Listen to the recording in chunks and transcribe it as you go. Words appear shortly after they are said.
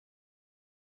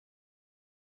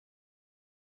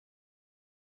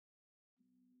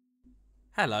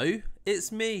Hello, it's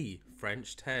me,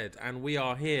 French Ted, and we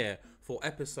are here for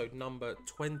episode number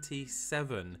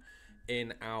 27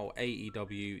 in our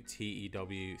AEW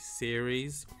TEW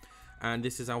series. And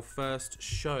this is our first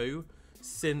show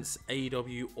since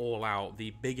AEW All Out,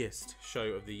 the biggest show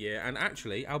of the year, and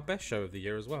actually our best show of the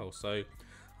year as well. So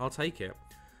I'll take it.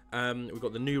 We've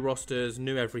got the new rosters,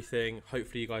 new everything.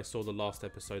 Hopefully you guys saw the last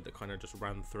episode that kind of just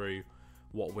ran through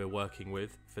what we're working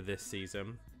with for this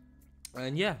season.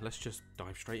 And yeah, let's just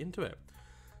dive straight into it.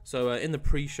 So in the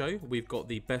pre-show, we've got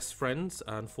the Best Friends.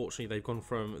 Unfortunately, they've gone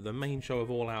from the main show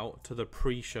of All Out to the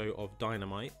pre-show of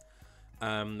Dynamite.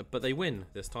 But they win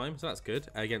this time, so that's good.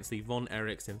 Against the Von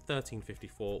Erichs in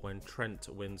 13:54 when Trent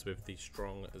wins with the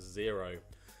Strong Zero.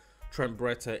 Trent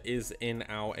Beretta is in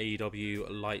our AEW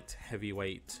Light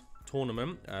Heavyweight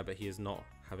tournament, but he is not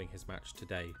having his match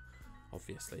today,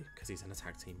 obviously, because he's in a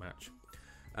tag team match.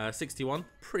 61,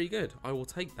 pretty good. I will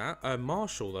take that.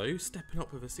 Marshall, though, stepping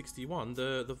up with a 61.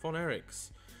 The Von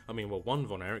Erichs. I mean, well, one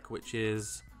Von Erich, which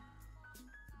is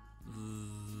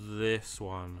this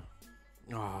one.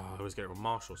 Oh, I always get it wrong.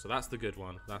 Marshall. So that's the good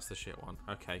one. That's the shit one.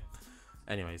 Okay.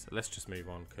 Anyways, let's just move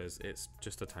on because it's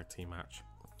just a tag team match.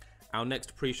 Our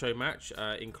next pre-show match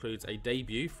includes a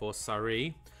debut for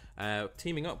Saraya,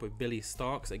 teaming up with Billy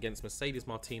Starks against Mercedes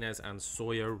Martinez and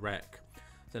Sawyer Wreck.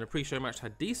 Then a pre-show match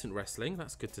had decent wrestling,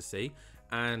 that's good to see,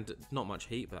 and not much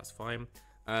heat, but that's fine.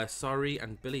 Saraya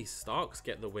and Billy Starks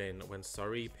get the win when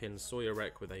Saraya pins Sawyer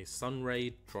Wreck with a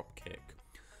Sunray dropkick.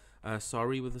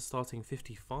 Saraya with a starting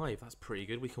 55, that's pretty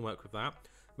good, we can work with that.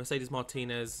 Mercedes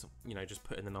Martinez, you know, just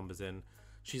putting the numbers in.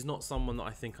 She's not someone that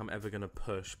I think I'm ever going to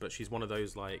push, but she's one of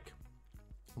those, like,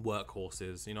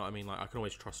 workhorses, you know what I mean? Like, I can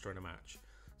always trust her in a match.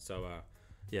 So,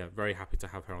 yeah, very happy to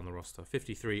have her on the roster.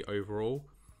 53 overall.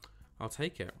 I'll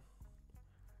take it.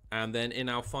 And then in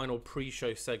our final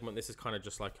pre-show segment, this is kind of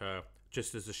just like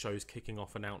just as the show's kicking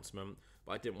off announcement,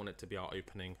 but I didn't want it to be our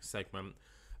opening segment.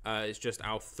 It's just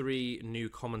our three new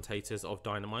commentators of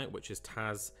Dynamite, which is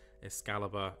Taz,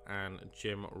 Excalibur, and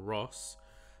Jim Ross.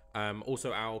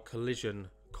 Also, our Collision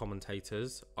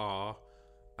commentators are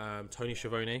Tony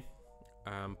Schiavone,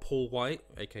 Paul White,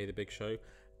 aka The Big Show,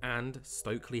 and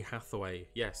Stokely Hathaway.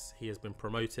 Yes, he has been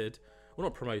promoted. Well,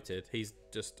 not promoted. He's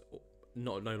just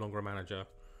no longer a manager.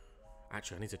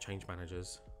 Actually, I need to change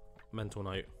managers. Mental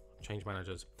note, change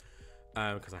managers.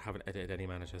 Because I haven't edited any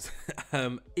managers.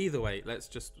 Either way, let's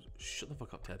just shut the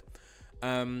fuck up, Ted.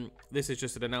 This is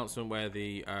just an announcement where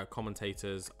the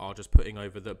commentators are just putting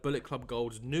over that Bullet Club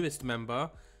Gold's newest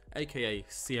member, aka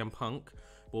CM Punk,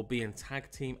 will be in tag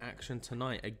team action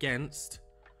tonight against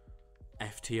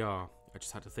FTR. I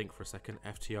just had to think for a second.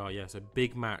 FTR, yes, a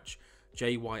big match.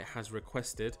 Jay White has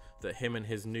requested that him and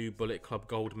his new Bullet Club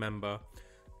Gold member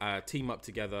team up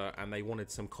together, and they wanted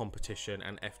some competition,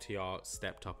 and FTR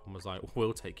stepped up and was like,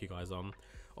 we'll take you guys on.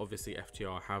 Obviously,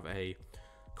 FTR have a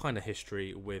kind of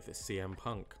history with CM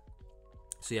Punk.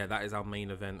 So yeah, that is our main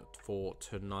event for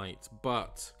tonight.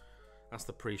 But that's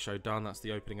the pre-show done. That's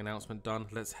the opening announcement done.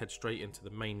 Let's head straight into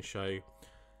the main show.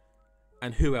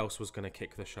 And who else was going to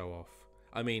kick the show off?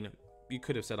 I mean, you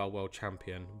could have said our world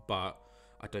champion, but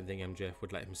I don't think MJF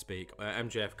would let him speak.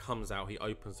 MJF comes out, he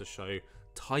opens the show,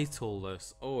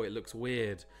 titleless. Oh, it looks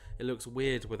weird. It looks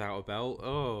weird without a belt.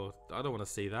 Oh, I don't want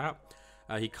to see that.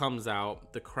 He comes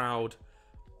out, the crowd,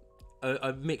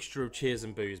 a mixture of cheers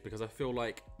and boos, because I feel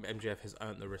like MJF has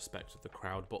earned the respect of the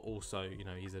crowd, but also, you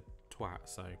know, he's a twat.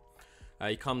 So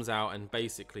he comes out and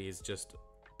basically is just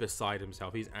beside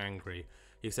himself. He's angry.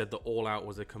 He said that All Out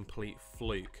was a complete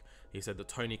fluke. He said that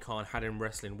Tony Khan had him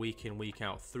wrestling week in, week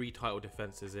out, 3 title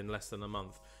defenses in less than a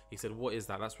month. He said, what is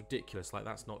that? That's ridiculous. Like,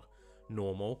 that's not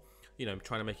normal. You know,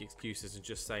 trying to make excuses and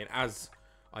just saying, as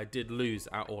I did lose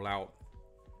at All Out,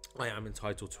 I am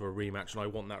entitled to a rematch, and I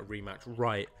want that rematch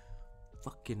right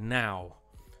fucking now.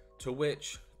 To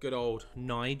which good old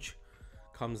Nige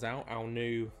comes out, our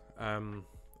new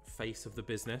face of the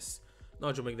business.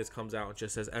 Nigel McGuinness comes out and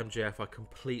just says, MJF, I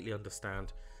completely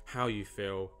understand how you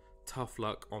feel. Tough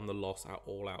luck on the loss at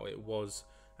All Out. It was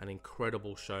an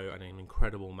incredible show and an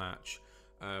incredible match.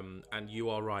 And you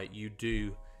are right, you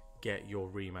do get your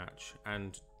rematch.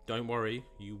 And don't worry,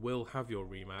 you will have your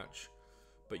rematch,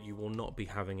 but you will not be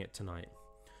having it tonight.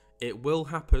 It will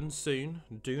happen soon.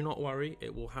 Do not worry,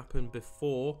 it will happen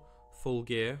before Full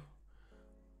Gear,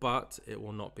 but it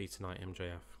will not be tonight,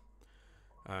 MJF.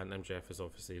 And MJF is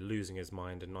obviously losing his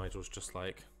mind, and Nigel's just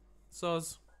like,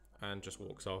 soz, and just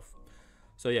walks off.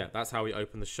 So yeah, that's how we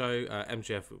open the show.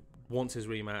 MJF wants his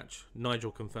rematch.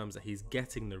 Nigel confirms that he's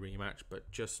getting the rematch,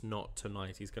 but just not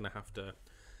tonight. He's going to have to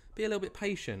be a little bit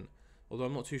patient. Although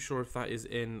I'm not too sure if that is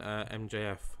in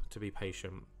MJF to be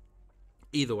patient.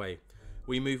 Either way,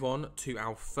 We move on to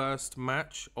our first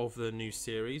match of the new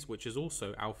series, which is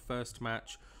also our first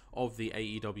match of the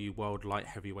AEW World Light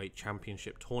Heavyweight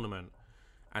Championship Tournament.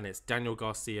 And it's Daniel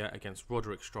Garcia against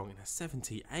Roderick Strong in a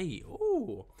 78.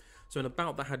 Ooh. So in a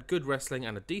bout that had good wrestling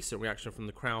and a decent reaction from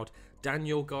the crowd,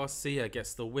 Daniel Garcia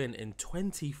gets the win in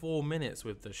 24 minutes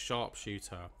with the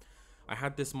sharpshooter. I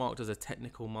had this marked as a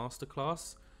technical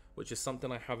masterclass, which is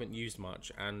something I haven't used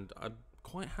much, and I'm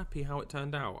quite happy how it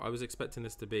turned out. I was expecting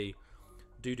this to be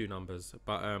doo-doo numbers,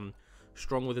 but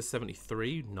Strong with a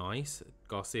 73, nice.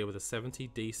 Garcia with a 70,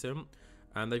 decent.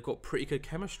 And they've got pretty good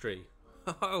chemistry.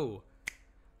 Oh,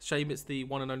 shame it's the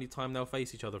one and only time they'll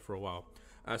face each other for a while.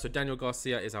 So Daniel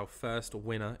Garcia is our first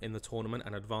winner in the tournament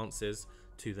and advances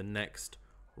to the next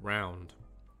round.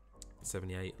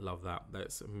 78, love that.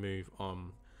 Let's move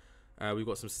on. We've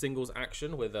got some singles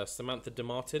action with Samantha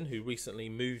DeMartin, who recently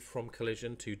moved from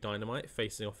Collision to Dynamite,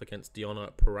 facing off against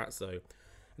Deonna Purrazzo.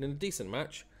 And in a decent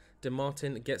match,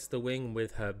 DeMartin gets the win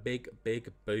with her big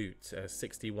boot. A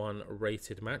 61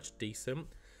 rated match, decent.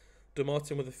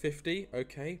 DeMartin with a 50,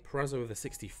 okay. Purrazzo with a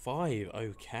 65,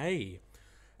 okay.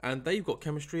 And they've got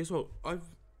chemistry as well. I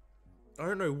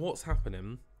don't know what's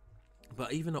happening,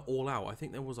 but even at All Out, I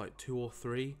think there was like 2 or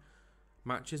 3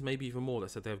 matches, maybe even more,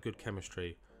 that said they have good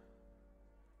chemistry.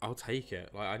 I'll take it.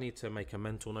 Like, I need to make a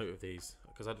mental note of these,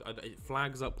 because it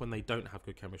flags up when they don't have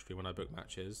good chemistry when I book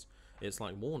matches. It's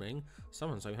like, warning,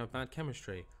 someone's going to have bad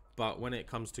chemistry. But when it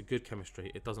comes to good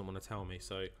chemistry, it doesn't want to tell me.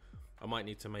 So I might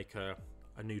need to make a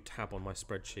new tab on my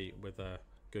spreadsheet with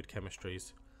good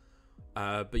chemistries.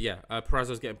 But yeah,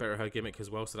 Purrazzo's getting better at her gimmick as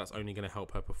well, so that's only going to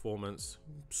help her performance.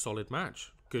 Solid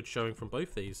match. Good showing from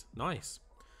both these. Nice.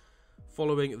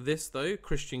 Following this, though,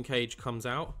 Christian Cage comes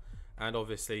out, and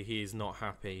obviously he's not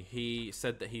happy. He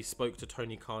said that he spoke to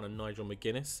Tony Khan and Nigel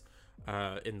McGuinness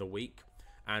in the week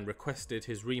and requested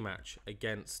his rematch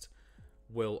against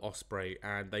Will Ospreay,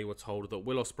 and they were told that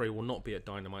Will Ospreay will not be at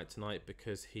Dynamite tonight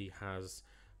because he has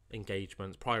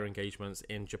prior engagements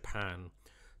in Japan.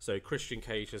 So Christian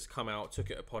Cage has come out, took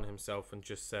it upon himself and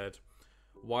just said,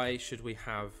 why should we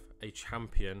have a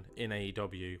champion in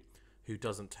AEW who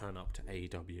doesn't turn up to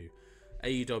AEW?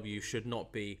 AEW should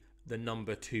not be the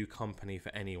number 2 company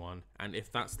for anyone, and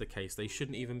if that's the case, they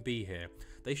shouldn't even be here.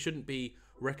 They shouldn't be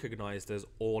recognized as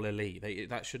All Elite.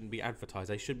 That shouldn't be advertised.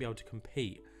 They should be able to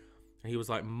compete. And he was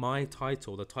like, my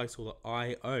title, the title that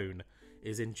I own,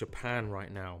 is in Japan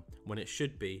right now, when it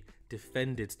should be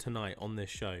defended tonight on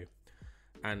this show.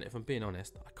 And if I'm being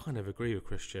honest, I kind of agree with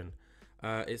Christian.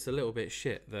 It's a little bit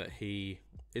shit that he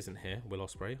isn't here, Will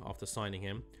Ospreay, after signing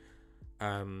him.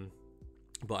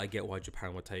 But I get why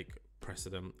Japan would take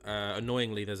precedent.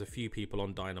 Annoyingly, there's a few people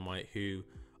on Dynamite who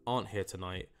aren't here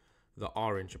tonight that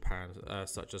are in Japan,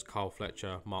 such as Carl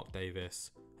Fletcher, Mark Davis,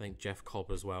 I think Jeff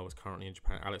Cobb as well is currently in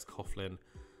Japan, Alex Coughlin.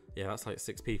 Yeah, that's like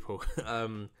 6 people.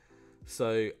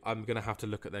 So I'm going to have to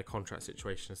look at their contract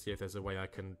situation and see if there's a way I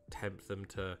can tempt them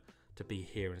to be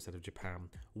here instead of Japan.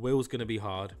 Will's going to be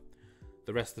hard.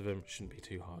 The rest of them shouldn't be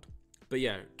too hard. But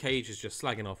yeah, Cage is just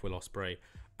slagging off Will Ospreay,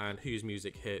 and whose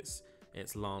music hits?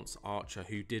 It's Lance Archer,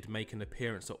 who did make an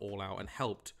appearance at All Out and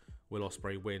helped Will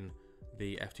Ospreay win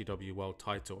the FTW World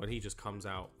title. And he just comes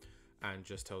out and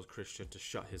just tells Christian to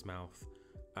shut his mouth,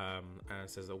 and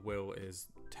says that Will is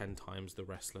 10 times the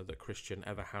wrestler that Christian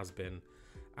ever has been.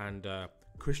 And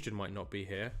Christian might not be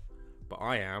here, but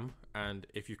I am. And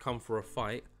if you come for a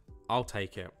fight, I'll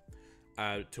take it.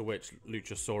 To which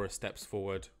Luchasaurus steps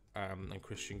forward, and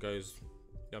Christian goes,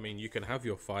 I mean, you can have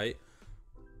your fight,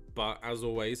 but as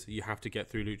always, you have to get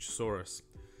through Luchasaurus.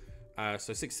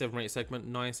 So 6-7-8 segment,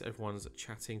 nice. Everyone's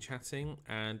chatting.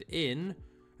 And in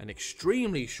an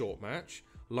extremely short match,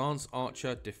 Lance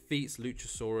Archer defeats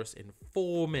Luchasaurus in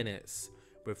 4 minutes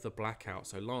with the blackout.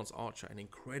 So Lance Archer, an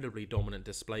incredibly dominant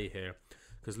display here,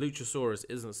 because Luchasaurus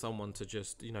isn't someone to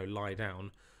just, lie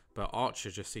down. But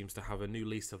Archer just seems to have a new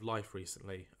lease of life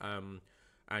recently.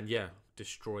 And yeah,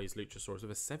 destroys Luchasaurus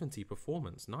with a 70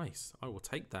 performance. Nice. I will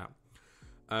take that.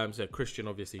 So Christian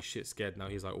obviously shit scared now.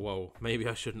 He's like, whoa, maybe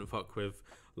I shouldn't fuck with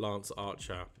Lance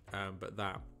Archer. But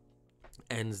that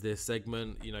ends this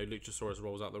segment. Luchasaurus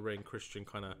rolls out the ring. Christian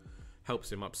kind of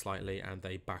helps him up slightly, and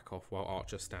they back off while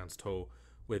Archer stands tall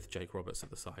with Jake Roberts at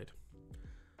the side.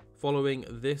 Following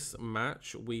this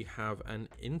match, we have an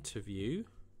interview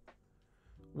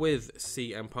with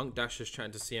CM Punk. Dash is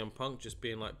chatting to CM Punk, just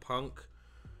being like, Punk,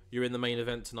 you're in the main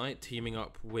event tonight, teaming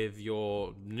up with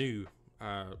your new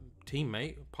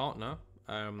teammate, partner,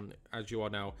 as you are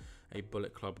now a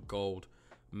Bullet Club Gold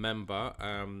member.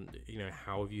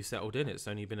 How have you settled in? It's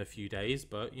only been a few days,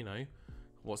 but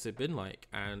what's it been like?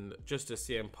 And just as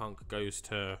CM Punk goes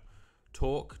to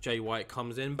talk, Jay White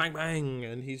comes in, bang, bang,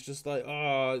 and he's just like,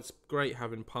 oh, it's great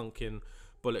having Punk in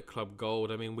Bullet Club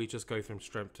Gold. I mean, we just go from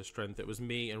strength to strength. It was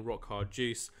me and Rock Hard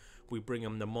Juice. We bring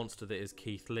him the monster that is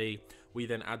Keith Lee. We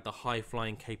then add the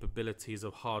high-flying capabilities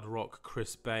of Hard Rock,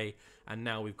 Chris Bay, and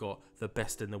now we've got the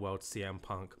best in the world, CM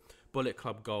Punk. Bullet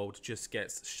Club Gold just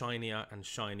gets shinier and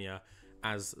shinier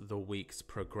as the weeks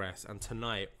progress. And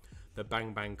tonight, the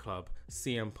Bang Bang Club,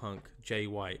 CM Punk, Jay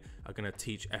White are going to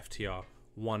teach FTR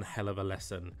one hell of a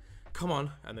lesson. Come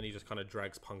on. And then he just kind of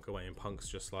drags Punk away, and Punk's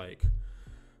just like,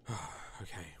 oh,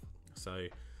 okay. So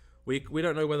we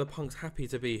don't know whether Punk's happy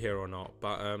to be here or not,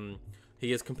 but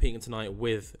he is competing tonight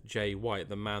with Jay White,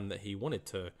 the man that he wanted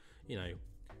to, you know,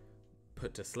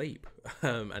 put to sleep.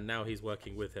 And now he's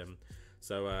working with him.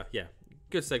 So, yeah,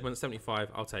 good segment, 75.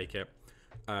 I'll take it.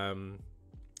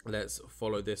 Let's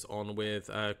follow this on with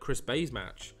Chris Bay's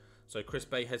match. So Chris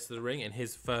Bay heads to the ring in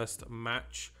his first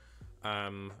match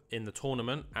in the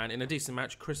tournament. And in a decent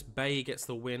match, Chris Bay gets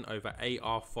the win over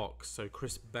AR Fox. So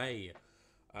Chris Bay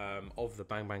of the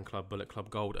Bang Bang Club, Bullet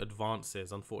Club Gold,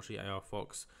 advances. Unfortunately, AR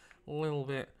Fox, a little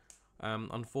bit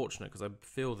unfortunate because I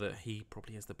feel that he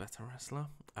probably is the better wrestler.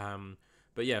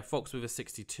 But yeah, Fox with a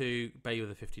 62, Bay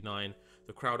with a 59.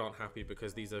 The crowd aren't happy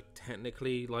because these are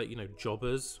technically, like, you know,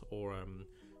 jobbers or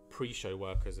pre-show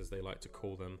workers, as they like to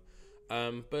call them.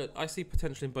 But I see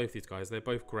potential in both these guys. They're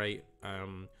both great.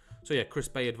 So yeah, Chris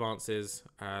Bay advances.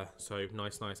 So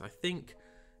nice. I think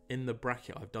in the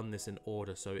bracket I've done this in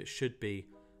order, so it should be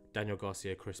Daniel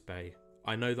Garcia, Chris Bay.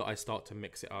 I know that I start to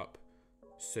mix it up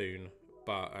soon,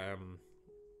 but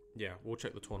yeah, we'll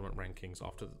check the tournament rankings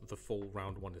after the full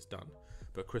round one is done.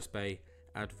 But Chris Bay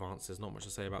advances. Not much to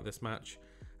say about this match.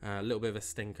 A little bit of a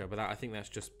stinker, but I think that's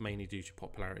just mainly due to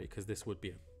popularity, because this would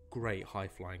be a great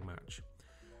high-flying match.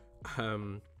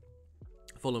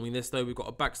 Following this, though, we've got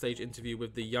a backstage interview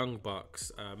with the Young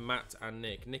Bucks, Matt and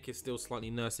Nick. Nick is still slightly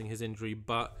nursing his injury,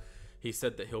 but he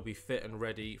said that he'll be fit and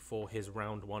ready for his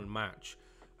round one match.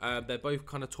 They're both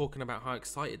kind of talking about how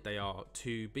excited they are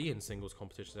to be in singles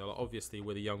competition. Like, obviously,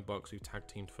 we're the Young Bucks. We've tag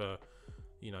teamed for,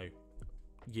 you know,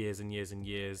 years and years and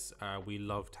years. We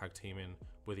love tag teaming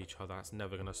with each other. That's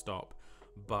never going to stop.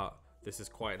 But this is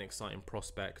quite an exciting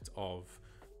prospect of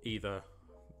either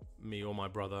me or my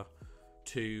brother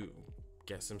to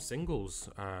get some singles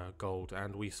gold,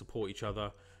 and we support each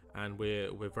other, and we're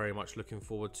very much looking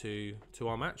forward to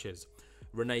our matches.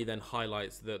 Renee then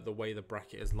highlights that the way the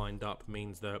bracket is lined up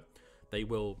means that they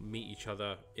will meet each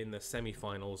other in the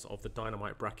semi-finals of the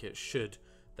Dynamite bracket should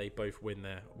they both win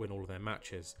all of their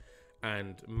matches.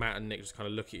 And Matt and Nick just kind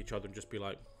of look at each other and just be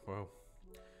like, well,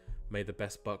 may the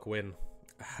best buck win.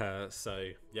 So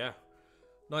yeah,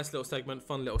 nice little segment,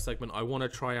 fun little segment. I want to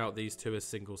try out these two as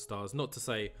single stars. Not to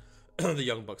say the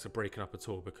Young Bucks are breaking up at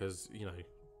all, because, you know,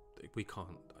 we can't.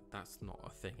 That's not a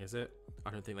thing, is it?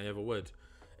 I don't think they ever would.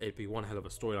 It'd be one hell of a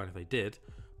storyline if they did.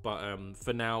 But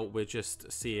for now, we're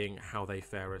just seeing how they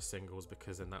fare as singles,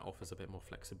 because then that offers a bit more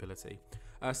flexibility.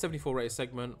 74 rated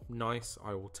segment, nice.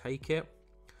 I will take it.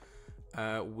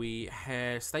 We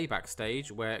stay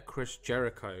backstage where Chris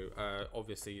Jericho,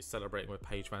 obviously celebrating with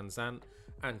Paige Van Zandt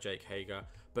and Jake Hager,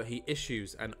 but he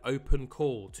issues an open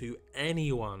call to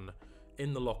anyone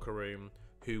in the locker room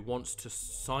who wants to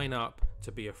sign up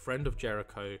to be a friend of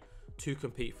Jericho to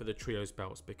compete for the trios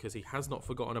belts, because he has not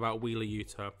forgotten about Wheeler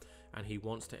Yuta and he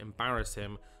wants to embarrass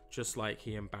him just like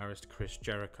he embarrassed Chris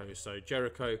Jericho. So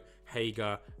Jericho,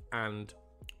 Hager, and,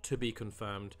 to be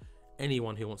confirmed,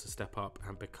 anyone who wants to step up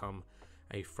and become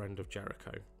a friend of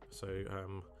Jericho. So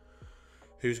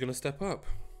who's going to step up?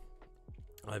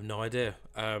 I have no idea.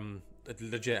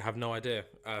 Legit have no idea.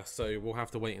 So we'll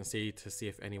have to wait and see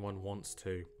if anyone wants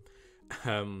to.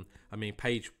 I mean,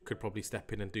 Paige could probably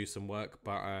step in and do some work,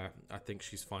 but I think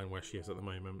she's fine where she is at the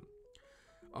moment.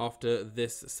 After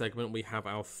this segment, we have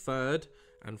our third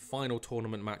and final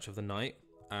tournament match of the night,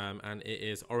 and it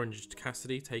is Orange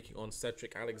Cassidy taking on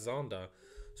Cedric Alexander.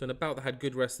 So in a bout that had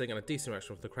good wrestling and a decent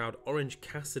reaction from the crowd, Orange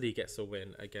Cassidy gets a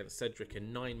win against Cedric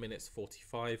in 9 minutes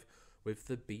 45 with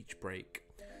the beach break.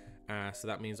 So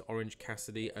that means Orange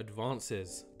Cassidy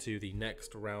advances to the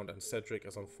next round, and Cedric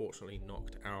is unfortunately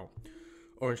knocked out.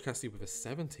 Orange Cassidy with a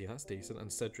 70, that's decent,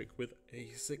 and Cedric with a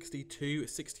 62,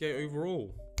 68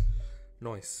 overall.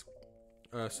 Nice.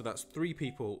 So that's 3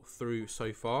 people through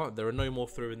so far. There are no more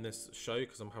through in this show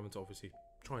because I'm having to obviously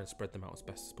try and spread them out as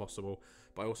best as possible,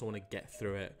 but I also want to get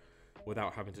through it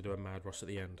without having to do a mad rush at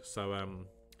the end. So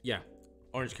yeah,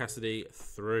 Orange Cassidy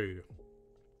through.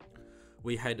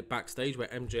 We head backstage where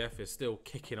MJF is still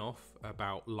kicking off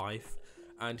about life,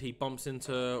 and he bumps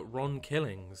into Ron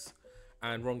Killings,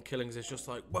 and Ron Killings is just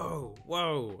like,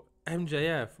 whoa,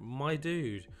 MJF, my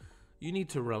dude, you need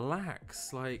to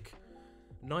relax. Like,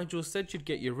 Nigel said you'd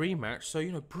get your rematch, so,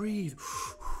 you know, breathe.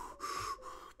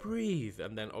 Breathe.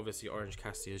 And then obviously Orange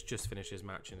Cassidy has just finished his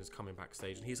match and is coming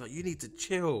backstage, and he's like, you need to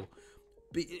chill.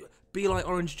 Be like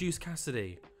Orange Juice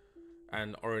Cassidy.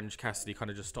 And Orange Cassidy kind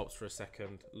of just stops for a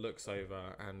second, looks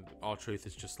over, and R-Truth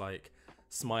is just like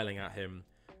smiling at him.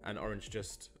 And Orange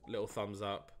just little thumbs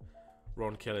up.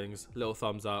 Ron Killings, little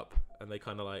thumbs up. And they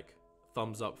kind of like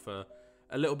thumbs up for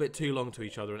a little bit too long to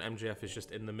each other. And MJF is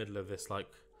just in the middle of this like,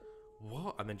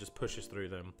 what? And then just pushes through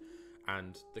them.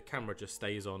 And the camera just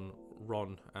stays on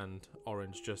Ron and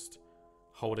Orange just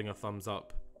holding a thumbs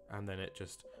up. And then it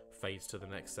just fades to the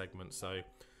next segment. So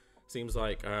seems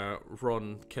like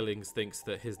Ron Killings thinks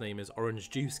that his name is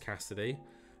Orange Juice Cassidy.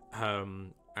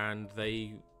 And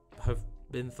they have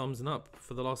been thumbsing up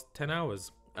for the last 10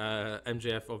 hours.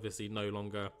 MJF obviously no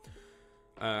longer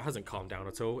hasn't calmed down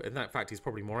at all. In that fact, he's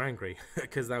probably more angry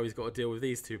because now he's got to deal with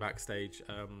these two backstage.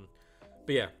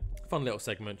 But yeah, fun little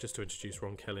segment just to introduce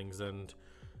Ron Killings and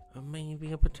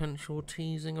maybe a potential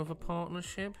teasing of a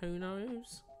partnership. Who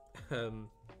knows?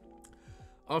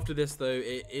 After this, though,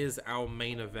 it is our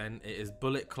main event. It is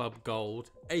Bullet Club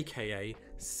Gold, aka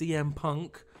CM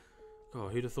Punk.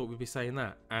 God, who'd have thought we'd be saying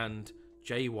that? And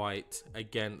Jay White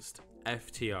against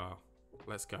FTR.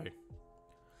 Let's go.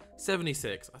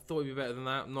 76. I thought it'd be better than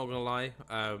that. I'm not gonna lie.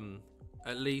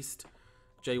 At least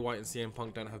Jay White and CM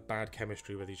Punk don't have bad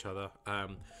chemistry with each other.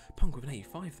 Punk with an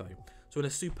 85 though. So in a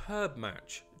superb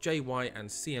match, Jay White and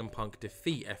CM Punk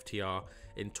defeat FTR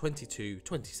in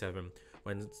 22-27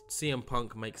 when CM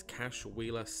Punk makes Cash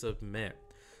Wheeler submit.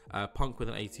 Punk with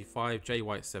an 85, Jay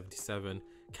White 77,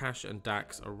 Cash and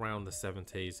Dax around the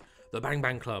 70s. The Bang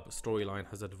Bang Club storyline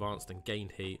has advanced and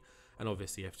gained heat, and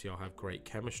obviously FTR have great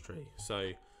chemistry.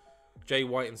 So Jay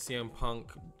White and CM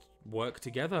Punk work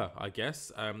together, I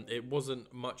guess. It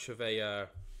wasn't much of a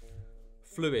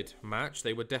fluid match.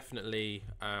 They were definitely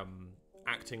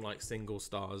acting like single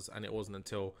stars, and it wasn't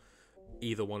until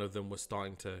either one of them was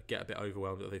starting to get a bit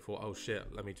overwhelmed that they thought, oh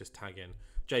shit, let me just tag in.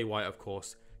 Jay White, of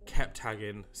course, kept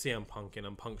tagging CM Punk in,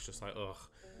 and Punk's just like, ugh.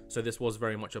 So this was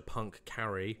very much a Punk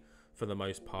carry for the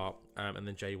most part, and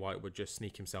then Jay White would just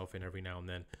sneak himself in every now and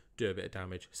then, do a bit of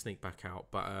damage, sneak back out.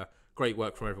 But great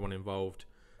work from everyone involved.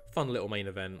 Fun little main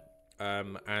event,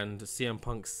 and CM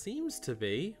Punk seems to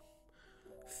be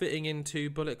fitting into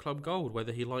Bullet Club Gold,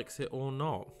 whether he likes it or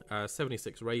not.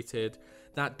 76 rated.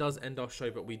 That does end our show,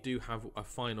 but we do have a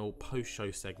final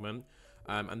post-show segment,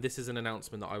 and this is an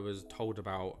announcement that I was told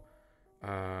about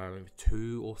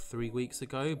 2 or 3 weeks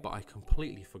ago, but I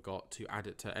completely forgot to add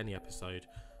it to any episode.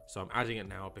 So I'm adding it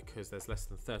now because there's less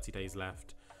than 30 days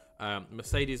left.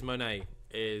 Mercedes Moné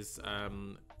is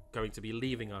going to be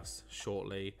leaving us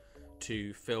shortly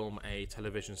to film a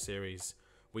television series.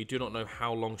 We do not know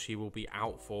how long she will be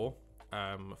out for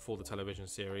the television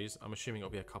series. I'm assuming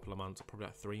it'll be a couple of months, probably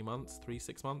like 3 months,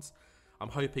 6 months. I'm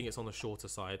hoping it's on the shorter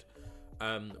side.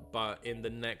 But in the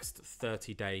next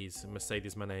 30 days,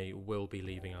 Mercedes Moné will be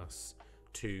leaving us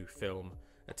to film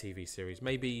a TV series.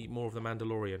 Maybe more of The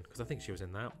Mandalorian, because I think she was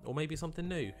in that. Or maybe something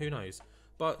new, who knows.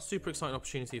 But super exciting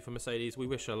opportunity for Mercedes. We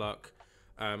wish her luck,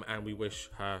 and we wish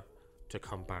her to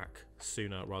come back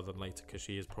sooner rather than later, because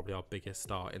she is probably our biggest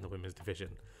star in the women's division.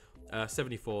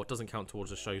 74 doesn't count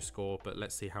towards the show score, but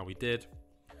let's see how we did.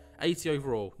 80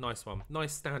 overall, nice one.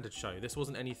 Nice standard show. This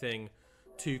wasn't anything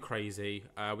too crazy.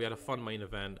 We had a fun main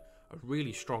event, a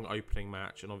really strong opening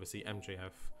match, and obviously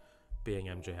MJF being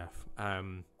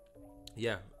MJF.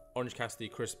 Yeah, Orange Cassidy,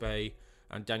 Chris Bay,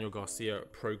 and Daniel Garcia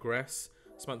progress.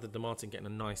 Samantha DeMartin getting a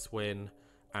nice win,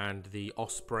 and the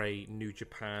Ospreay New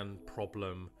Japan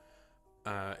problem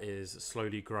is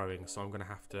slowly growing, so I'm going to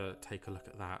have to take a look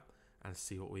at that and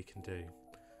see what we can do.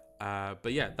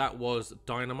 But yeah, that was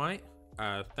Dynamite.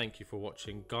 Thank you for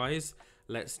watching, guys.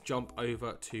 Let's jump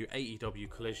over to AEW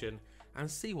Collision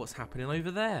and see what's happening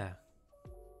over there.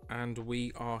 And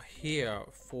we are here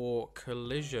for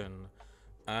Collision.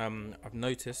 I've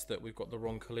noticed that we've got the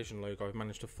wrong Collision logo. I've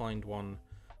managed to find one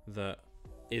that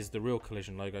is the real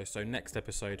Collision logo, so next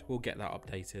episode we'll get that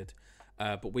updated.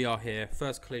 But we are here,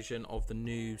 first Collision of the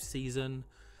new season,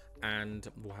 and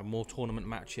we'll have more tournament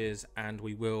matches, and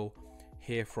we will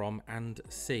hear from and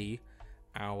see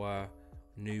our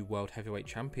new World Heavyweight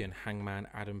Champion, Hangman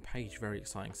Adam Page. Very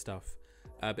exciting stuff.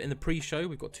 But in the pre-show,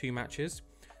 we've got 2 matches.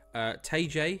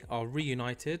 TEW are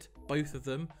reunited, both of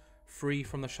them free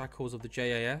from the shackles of the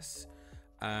JAS.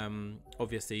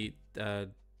 Obviously,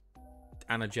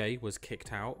 Anna Jay was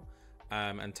kicked out,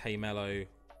 and Tay Mello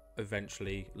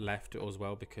eventually left as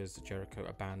well because Jericho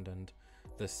abandoned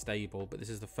the stable. But this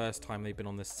is the first time they've been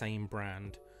on the same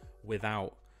brand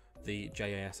without the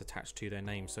JAS attached to their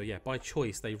name. So yeah, by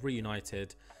choice, they've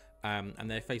reunited, and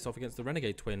they face off against the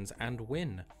Renegade Twins and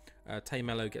win. Tay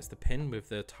Mello gets the pin with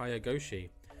the Tayagoshi.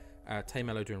 Tay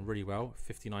Mello doing really well,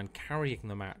 59, carrying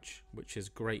the match, which is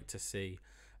great to see.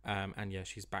 And yeah,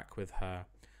 she's back with her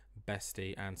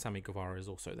bestie, and Sammy Guevara is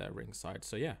also there ringside.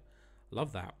 So yeah,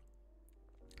 love that.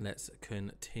 Let's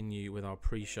continue with our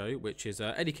pre-show, which is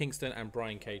Eddie Kingston and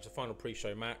Brian Cage, the final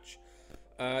pre-show match.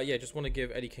 Yeah, just want to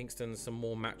give Eddie Kingston some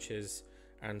more matches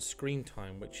and screen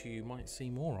time, which you might see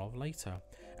more of later.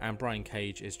 And Brian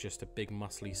Cage is just a big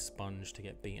muscly sponge to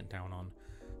get beaten down on.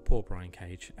 Poor Brian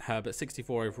Cage. But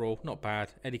 64 overall, not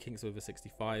bad. Eddie Kingston with a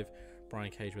 65,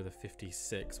 Brian Cage with a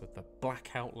 56 with the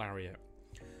blackout lariat.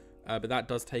 But that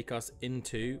does take us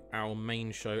into our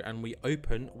main show, and we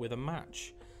open with a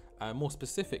match. More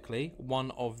specifically,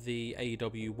 one of the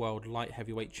AEW World Light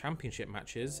Heavyweight Championship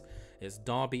matches is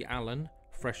Darby Allin,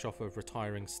 fresh off of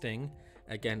retiring Sting,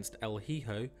 against El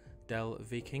Hijo del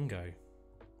Vikingo.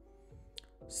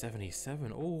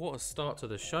 77. Oh, what a start to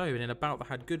the show. And in a bout that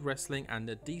had good wrestling and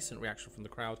a decent reaction from the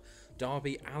crowd,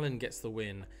 Darby Allin gets the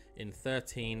win in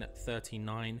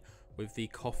 13:39 with the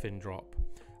coffin drop.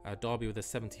 Darby with a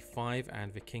 75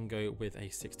 and Vikingo with a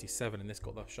 67. And this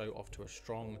got the show off to a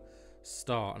strong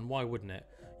start. And why wouldn't it?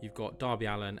 You've got Darby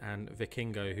Allin and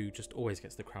Vikingo, who just always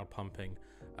gets the crowd pumping.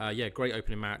 Yeah, great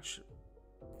opening match.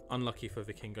 Unlucky for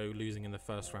Vikingo losing in the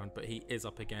first round, but he is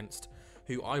up against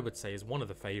who I would say is one of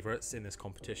the favourites in this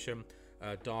competition,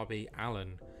 Darby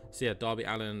Allin. So yeah, Darby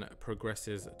Allin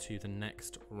progresses to the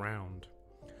next round.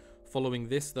 Following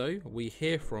this though, we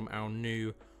hear from our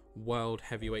new World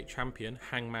Heavyweight Champion,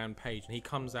 Hangman Page, and he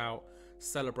comes out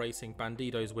celebrating.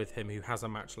 Bandido's with him, who has a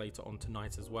match later on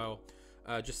tonight as well.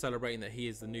 Just celebrating that he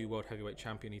is the new World Heavyweight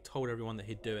Champion. He told everyone that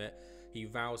he'd do it. He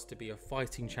vows to be a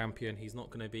fighting champion. He's not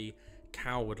going to be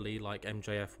cowardly like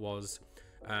MJF was.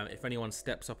 If anyone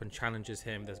steps up and challenges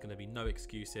him, there's going to be no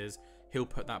excuses. He'll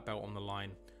put that belt on the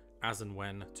line as and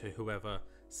when to whoever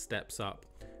steps up.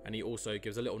 And he also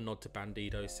gives a little nod to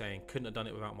Bandido, saying, couldn't have done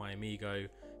it without my amigo.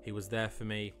 He was there for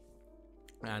me,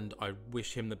 and I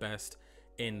wish him the best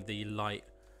in the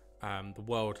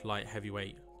World Light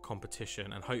Heavyweight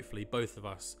competition, and hopefully both of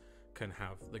us can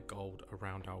have the gold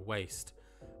around our waist.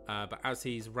 But as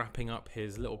he's wrapping up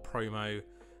his little promo,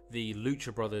 the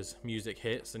Lucha Brothers music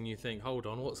hits, and you think, hold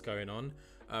on, what's going on?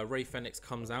 Ray Fenix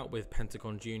comes out with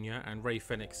Pentagon Jr., and Ray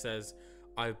Fenix says,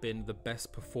 I've been the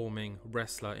best performing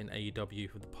wrestler in AEW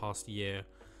for the past year.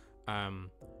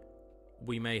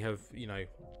 We may have,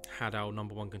 had our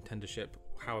 #1 contendership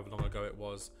however long ago it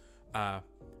was,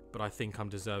 but I think I'm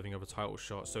deserving of a title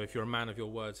shot. So if you're a man of your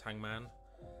words, Hangman,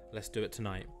 let's do it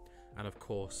tonight. And of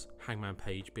course, Hangman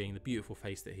Page, being the beautiful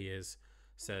face that he is,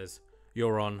 says,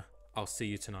 you're on, I'll see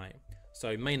you tonight.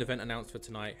 So main event announced for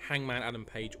tonight, Hangman Adam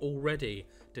Page already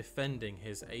defending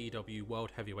his AEW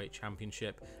World Heavyweight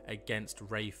Championship against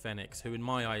Ray Fenix, who in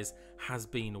my eyes has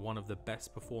been one of the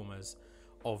best performers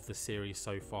of the series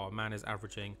so far. Man is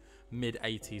averaging mid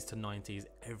 80s to 90s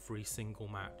every single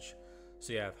match.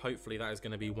 So yeah, hopefully that is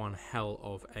going to be one hell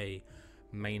of a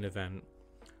main event.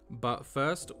 But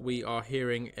first, we are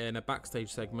hearing in a backstage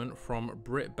segment from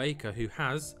Britt Baker, who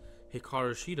has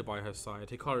Hikaru Shida by her side.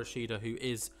 Hikaru Shida, who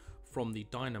is from the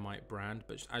Dynamite brand,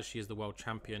 but as she is the world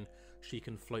champion, she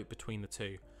can float between the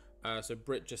two. So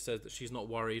Britt just says that she's not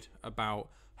worried about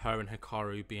her and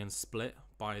Hikaru being split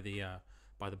by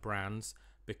the brands,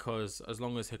 because as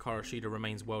long as Hikaru Shida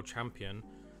remains world champion,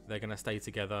 they're going to stay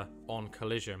together on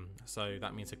Collision. So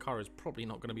that means Hikaru's probably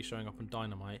not going to be showing up on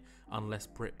Dynamite unless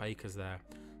Britt Baker's there.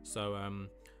 So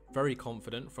very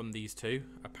confident from these two.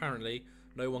 Apparently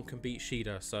no one can beat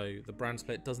Shida, so the brand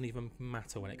split doesn't even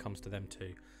matter when it comes to them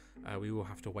two. We will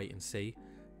have to wait and see,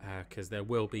 because there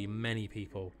will be many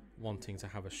people wanting to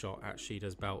have a shot at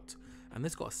Shida's belt. And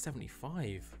this got a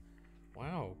 75.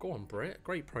 Wow, go on Britt,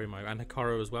 great promo. And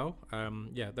Hikaru as well.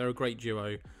 Yeah, they're a great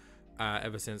duo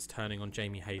ever since turning on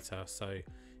Jamie Hayter, so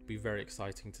it'd be very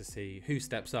exciting to see who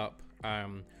steps up.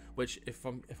 Which if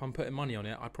I'm putting money on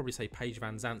it, I'd probably say Paige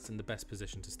Van Zant's in the best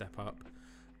position to step up.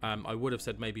 I would have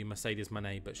said maybe Mercedes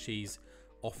Moné, but she's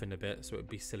off in a bit, so it would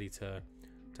be silly to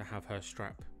have her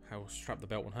strap the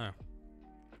belt on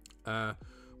her.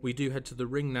 We do head to the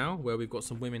ring now, where we've got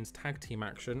some women's tag team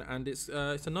action, and it's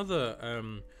another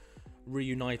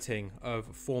reuniting of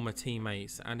former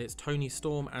teammates, and it's Toni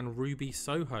Storm and Ruby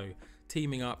Soho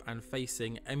teaming up and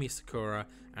facing Emi Sakura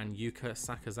and Yuka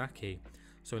Sakazaki.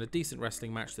 So in a decent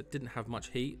wrestling match that didn't have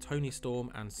much heat, Toni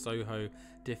Storm and Soho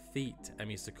defeat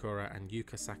Emi Sakura and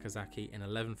Yuka Sakazaki in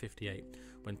 11:58,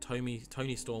 when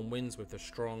Toni Storm wins with the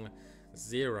strong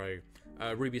 0.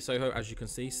 Ruby Soho, as you can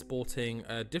see, sporting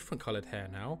different coloured hair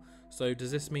now. So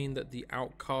does this mean that the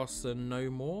Outcasts are no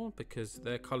more? Because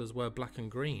their colours were black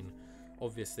and green.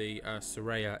 Obviously,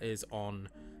 Saraya is on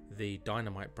the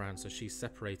Dynamite brand, so she's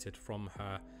separated from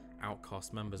her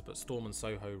Outcast members. But Storm and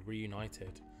Soho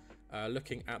reunited.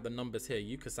 Looking at the numbers here,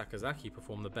 Yuka Sakazaki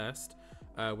performed the best,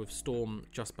 with Storm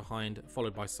just behind,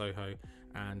 followed by Soho,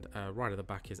 and right at the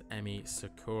back is Emi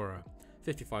Sakura.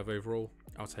 55 overall,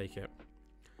 I'll take it.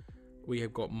 We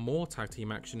have got more tag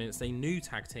team action. It's a new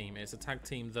tag team. It's a tag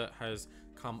team that has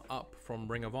come up from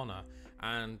Ring of Honor,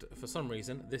 and for some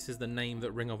reason this is the name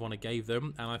that Ring of Honor gave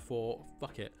them, and I thought,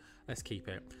 fuck it, let's keep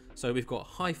it. So we've got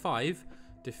High Five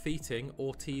defeating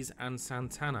Ortiz and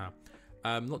Santana.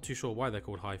 Not too sure why they're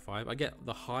called High Five. I get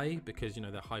the high because, you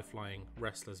know, they're high flying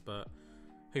wrestlers, but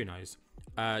who knows.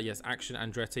 Yes, Action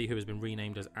Andretti, who has been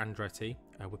renamed as Andretti,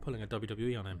 we're pulling a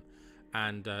WWE on him,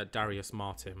 and Darius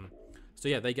Martin. So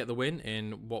yeah, they get the win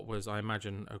in what was, I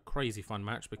imagine, a crazy fun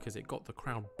match because it got the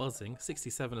crowd buzzing.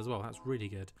 67 as well, that's really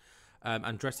good.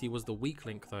 Andretti was the weak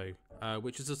link though,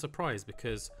 which is a surprise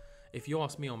because if you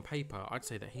ask me on paper, I'd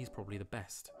say that he's probably the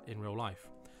best in real life.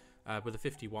 With a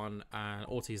 51, and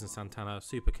Ortiz and Santana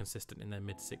super consistent in their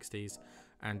mid-60s,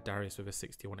 and Darius with a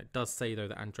 61. It does say though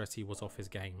that Andretti was off his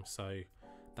game, so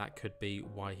that could be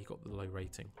why he got the low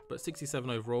rating. But 67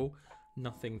 overall,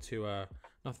 nothing to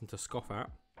scoff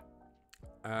at.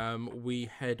 We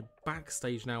head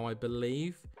backstage now, I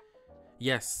believe.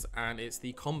 Yes, and it's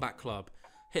the Combat Club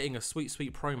hitting a sweet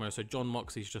promo. So John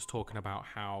Moxley's just talking about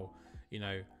how, you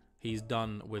know, he's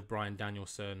done with Bryan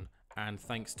Danielson, and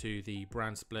thanks to the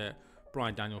brand split,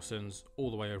 Bryan Danielson's all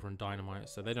the way over on Dynamite,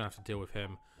 so they don't have to deal with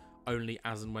him. Only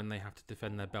as and when they have to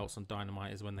defend their belts on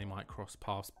Dynamite is when they might cross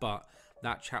paths, but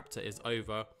that chapter is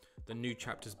over. The new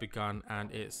chapter's begun,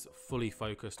 and it's fully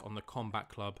focused on the Combat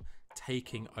Club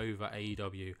taking over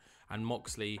AEW, and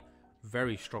Moxley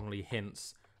very strongly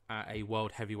hints at a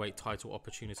world heavyweight title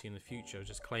opportunity in the future,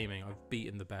 just claiming, I've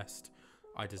beaten the best,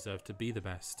 I deserve to be the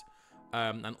best.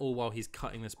 And all while he's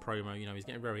cutting this promo, you know, he's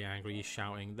getting very angry, he's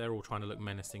shouting, they're all trying to look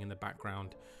menacing in the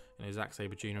background, you know, Zack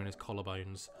Sabre Jr. and his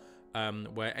collarbones,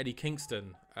 where Eddie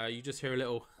Kingston, you just hear a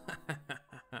little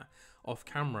off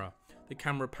camera, the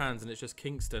camera pans and it's just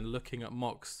Kingston looking at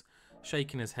Mox,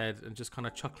 shaking his head and just kind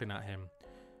of chuckling at him.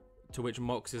 To which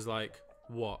Mox is like,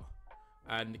 what?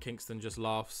 And Kingston just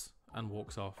laughs and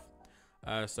walks off.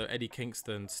 So Eddie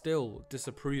Kingston still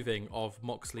disapproving of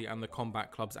Moxley and the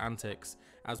Combat Club's antics.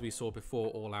 As we saw before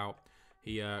All Out,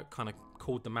 he kind of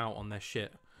called them out on their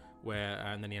shit,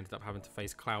 and then he ended up having to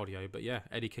face Claudio. But yeah,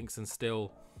 Eddie Kingston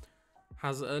still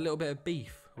has a little bit of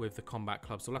beef with the Combat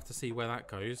Club, so we'll have to see where that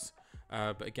goes.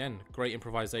 But again, great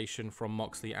improvisation from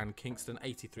Moxley and Kingston,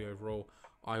 83 overall.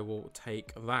 I will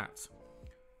take that.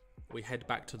 We head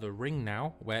back to the ring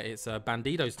now, where it's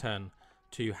Bandido's turn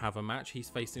to have a match. He's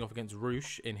facing off against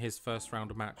Roosh in his first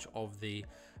round match of the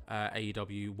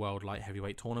AEW World Light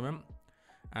Heavyweight Tournament.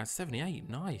 78,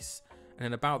 nice. And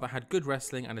in a bout that had good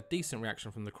wrestling and a decent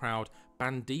reaction from the crowd,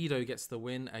 Bandido gets the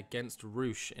win against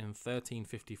Roosh in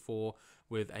 13:54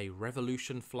 with a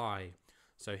Revolution Fly.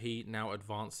 So he now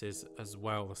advances as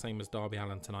well, the same as Darby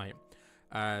Allin tonight.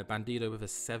 Bandido with a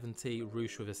 70,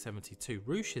 Roosh with a 72.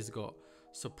 Roosh has got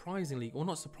surprisingly, well,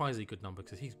 not surprisingly good number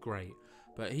because he's great,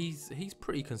 but he's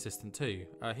pretty consistent too.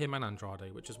 Him and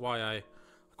Andrade, which is why I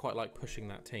quite like pushing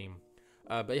that team.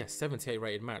 But yeah, 78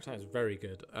 rated match, that is very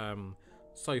good.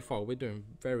 So far we're doing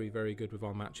very good with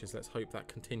our matches. Let's hope that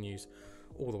continues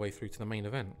all the way through to the main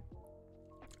event.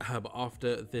 But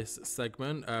after this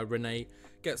segment, Renee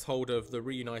gets hold of the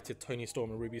reunited Toni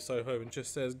Storm and Ruby Soho and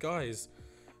just says, guys,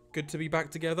 good to be back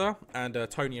together. And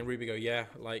Tony and Ruby go, yeah,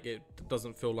 like it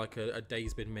doesn't feel like a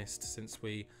day's been missed since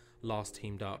we last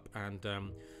teamed up. And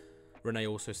Renee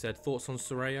also said, thoughts on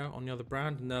Saraya on the other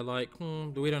brand? And they're like,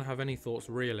 we don't have any thoughts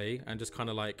really, and just kind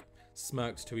of like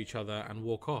smirked to each other and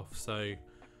walk off. So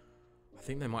I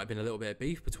think there might have been a little bit of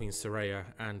beef between Saraya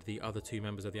and the other two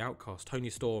members of the Outcast. Toni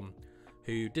Storm,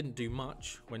 who didn't do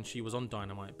much when she was on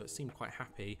Dynamite but seemed quite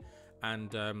happy,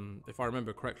 and if I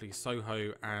remember correctly,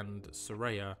 Soho and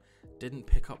Saraya didn't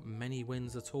pick up many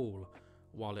wins at all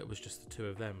while it was just the two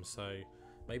of them, so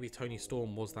maybe Toni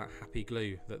Storm was that happy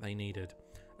glue that they needed.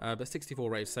 But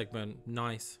 64 rated segment,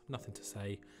 nice, nothing to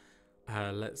say.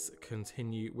 Let's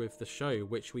continue with the show,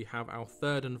 which we have our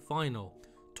third and final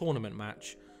tournament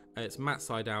match. It's Matt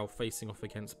Sydal facing off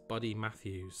against Buddy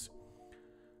Matthews.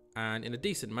 And in a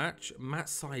decent match, Matt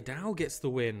Sydal gets the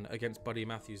win against Buddy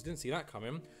Matthews. Didn't see that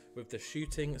coming with the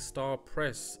Shooting Star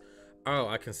Press. Oh,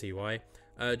 I can see why.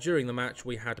 During the match,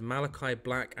 we had Malachi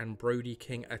Black and Brody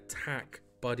King attack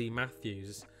Buddy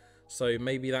Matthews. So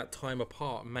maybe that time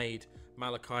apart made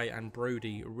Malachi and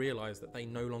Brody realize that they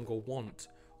no longer want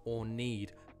or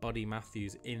need Buddy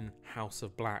Matthews in House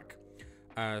of Black.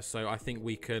 So I think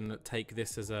we can take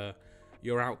this as a,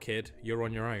 you're out, kid, you're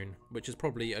on your own, which is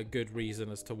probably a good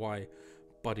reason as to why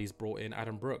Buddy's brought in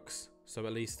Adam Brooks. So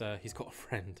at least he's got a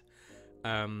friend.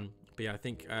 But yeah, I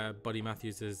think Buddy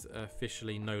Matthews is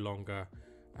officially no longer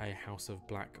a House of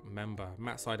Black member.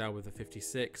 Matt Sydal with a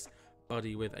 56,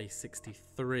 Buddy with a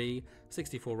 63,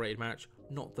 64 rated match.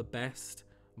 Not the best,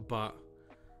 but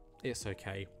it's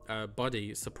okay.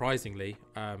 Buddy, surprisingly,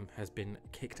 has been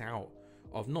kicked out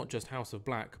of not just House of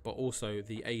Black, but also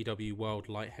the AEW World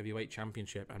Light Heavyweight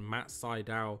Championship, and Matt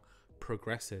Sydal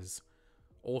progresses.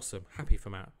 Awesome. Happy for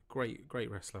Matt.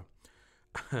 Great wrestler.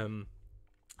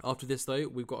 After this, though,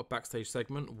 we've got a backstage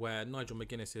segment where Nigel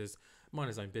McGuinness is minding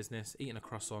his own business, eating a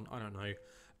croissant, I don't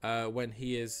know, when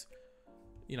he is,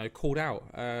 called out.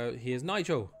 He is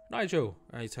Nigel,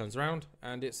 and he turns around,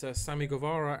 and it's Sammy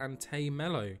Guevara and Tay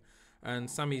Mello, and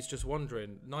Sammy's just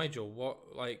wondering, Nigel, what,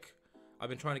 I've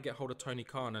been trying to get hold of Tony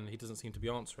Khan, and he doesn't seem to be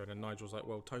answering, and Nigel's like,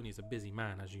 well, Tony's a busy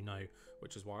man, as you know,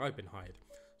 which is why I've been hired.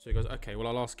 So he goes, okay, well,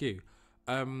 I'll ask you.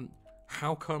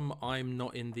 How come I'm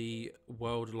not in the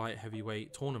World Light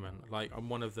Heavyweight tournament? I'm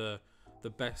one of the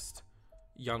best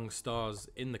young stars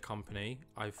in the company.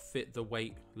 I fit the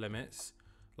weight limits.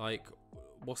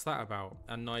 What's that about?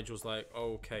 And Nigel's like,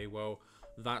 oh, okay, well,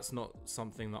 that's not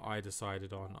something that I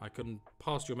decided on. I can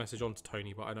pass your message on to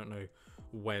Tony, but I don't know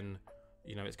when,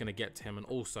 it's going to get to him. And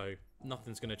also,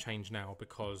 nothing's going to change now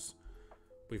because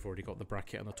we've already got the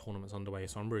bracket and the tournament's underway.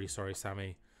 So I'm really sorry,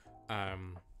 Sammy.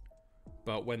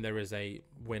 But when there is a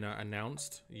winner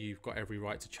announced, you've got every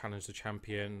right to challenge the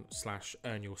champion /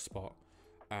 earn your spot.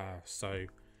 So,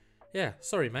 yeah,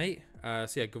 sorry, mate. So,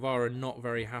 yeah, Guevara not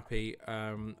very happy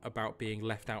about being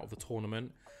left out of the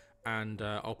tournament. And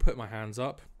I'll put my hands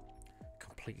up.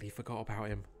 Completely forgot about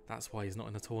him. That's why he's not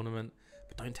in the tournament.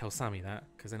 But don't tell Sammy that,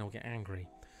 because then he'll get angry.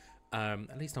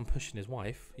 At least I'm pushing his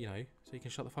wife, so he can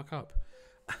shut the fuck up.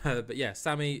 But, yeah,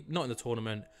 Sammy not in the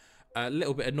tournament. A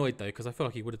little bit annoyed, though, because I feel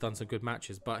like he would have done some good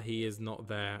matches, but he is not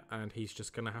there, and he's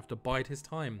just going to have to bide his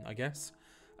time, I guess.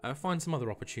 Find some other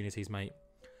opportunities, mate.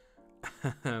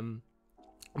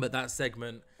 But that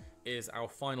segment is our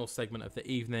final segment of the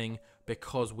evening,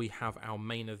 because we have our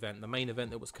main event. The main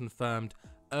event that was confirmed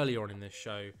earlier on in this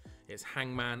show. It's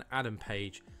Hangman Adam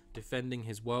Page defending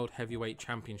his World Heavyweight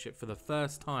Championship for the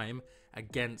first time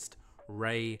against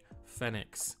Rey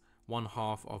Fenix, one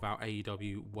half of our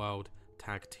AEW World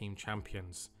Tag Team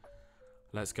Champions.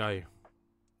 Let's go.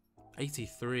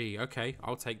 83. Okay,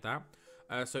 I'll take that.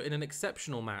 So in an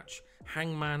exceptional match,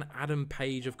 Hangman Adam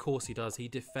Page, of course he does, he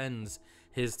defends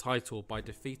his title by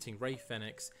defeating Rey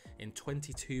Fenix in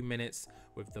 22 minutes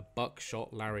with the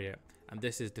buckshot lariat. And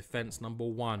this is defense number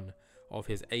 1 of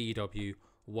his AEW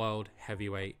World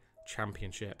Heavyweight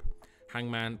Championship.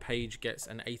 Hangman Page gets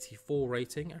an 84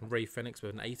 rating and Rey Fenix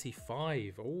with an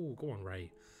 85. Oh, go on,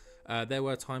 Rey. There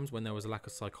were times when there was a lack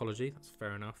of psychology. That's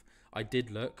fair enough. I did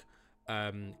look,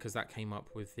 because that came up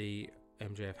with the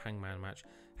MJF Hangman match.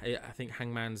 I think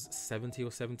Hangman's 70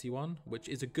 or 71, which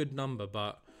is a good number,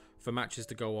 but for matches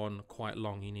to go on quite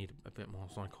long, you need a bit more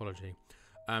psychology.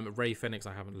 Rey Fenix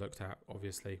I haven't looked at,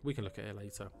 obviously. We can look at it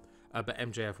later. But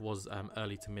MJF was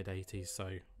early to mid-80s, so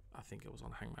I think it was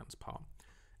on Hangman's part.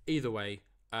 Either way,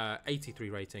 83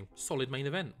 rating. Solid main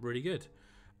event. Really good.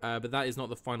 But that is not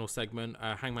the final segment.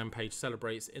 Hangman Page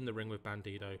celebrates in the ring with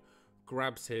Bandido,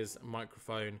 grabs his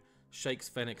microphone, shakes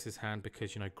Fenix's hand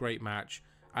because, great match.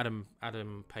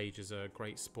 Adam Page is a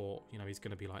great sport. He's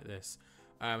going to be like this.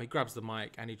 He grabs the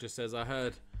mic and he just says, I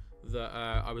heard that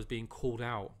I was being called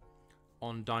out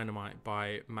on Dynamite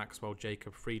by Maxwell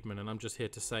Jacob Friedman, and I'm just here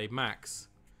to say, Max,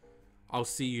 I'll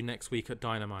see you next week at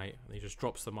Dynamite. And he just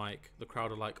drops the mic. The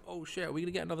crowd are like, oh shit, are we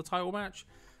going to get another title match?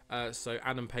 So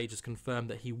Adam Page has confirmed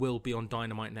that he will be on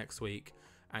Dynamite next week,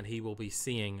 and he will be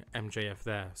seeing MJF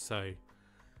there. So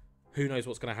who knows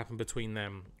what's going to happen between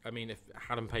them. I mean, if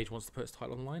Adam Page wants to put his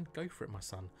title on the line, go for it, my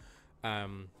son.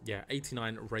 Yeah,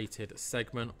 89 rated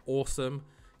segment. Awesome.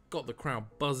 Got the crowd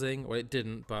buzzing. Well, it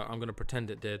didn't, but I'm going to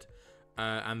pretend it did.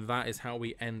 And that is how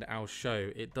we end our show.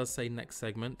 It does say next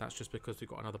segment. That's just because we've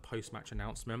got another post-match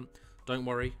announcement. Don't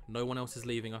worry, no one else is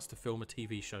leaving us to film a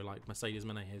TV show like Mercedes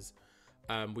Moné is.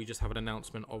 We just have an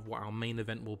announcement of what our main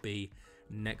event will be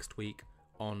next week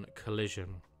on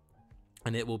Collision.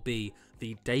 And it will be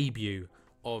the debut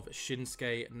of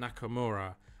Shinsuke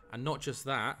Nakamura. And not just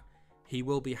that, he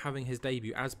will be having his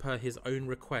debut, as per his own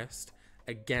request,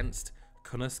 against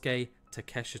Konosuke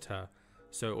Takeshita.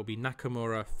 So it will be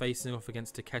Nakamura facing off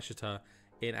against Takeshita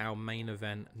in our main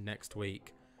event next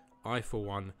week. I, for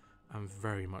one, I'm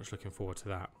very much looking forward to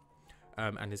that.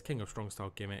 And his King of Strong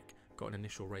Style gimmick got an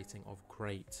initial rating of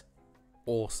great.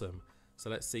 Awesome. So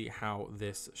let's see how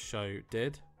this show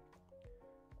did.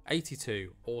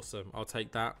 82. Awesome. I'll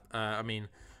take that. I mean,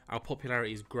 our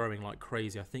popularity is growing like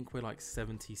crazy. I think we're like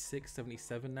 76,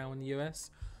 77 now in the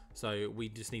US. So we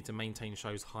just need to maintain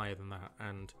shows higher than that.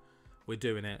 And we're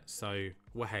doing it. So,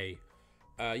 well, hey.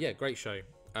 Yeah, great show.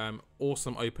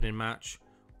 Awesome opening match.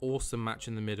 Awesome match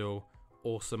in the middle.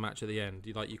 Awesome match at the end.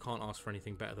 You can't ask for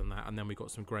anything better than that. And then we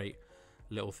got some great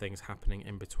little things happening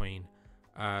in between.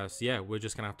 So yeah, we're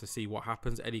just gonna have to see what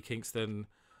happens. Eddie Kingston,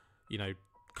 you know,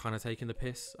 kind of taking the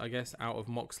piss, I guess, out of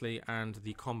Moxley and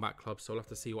the Combat Club. So we'll have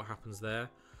to see what happens there.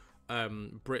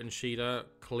 Britt and Shida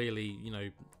clearly, you know,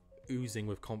 oozing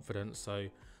with confidence. So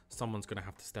someone's gonna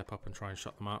have to step up and try and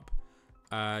shut them up.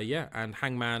 Yeah, and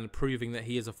Hangman proving that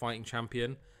he is a fighting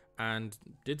champion and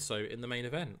did so in the main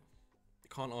event.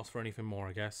 Can't ask for anything more,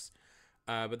 I guess.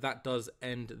 But that does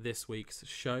end this week's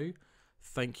show.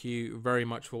 Thank you very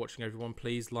much for watching, everyone.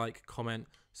 Please like, comment,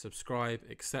 subscribe,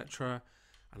 etc.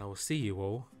 And I will see you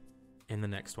all in the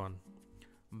next one.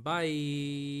 Bye.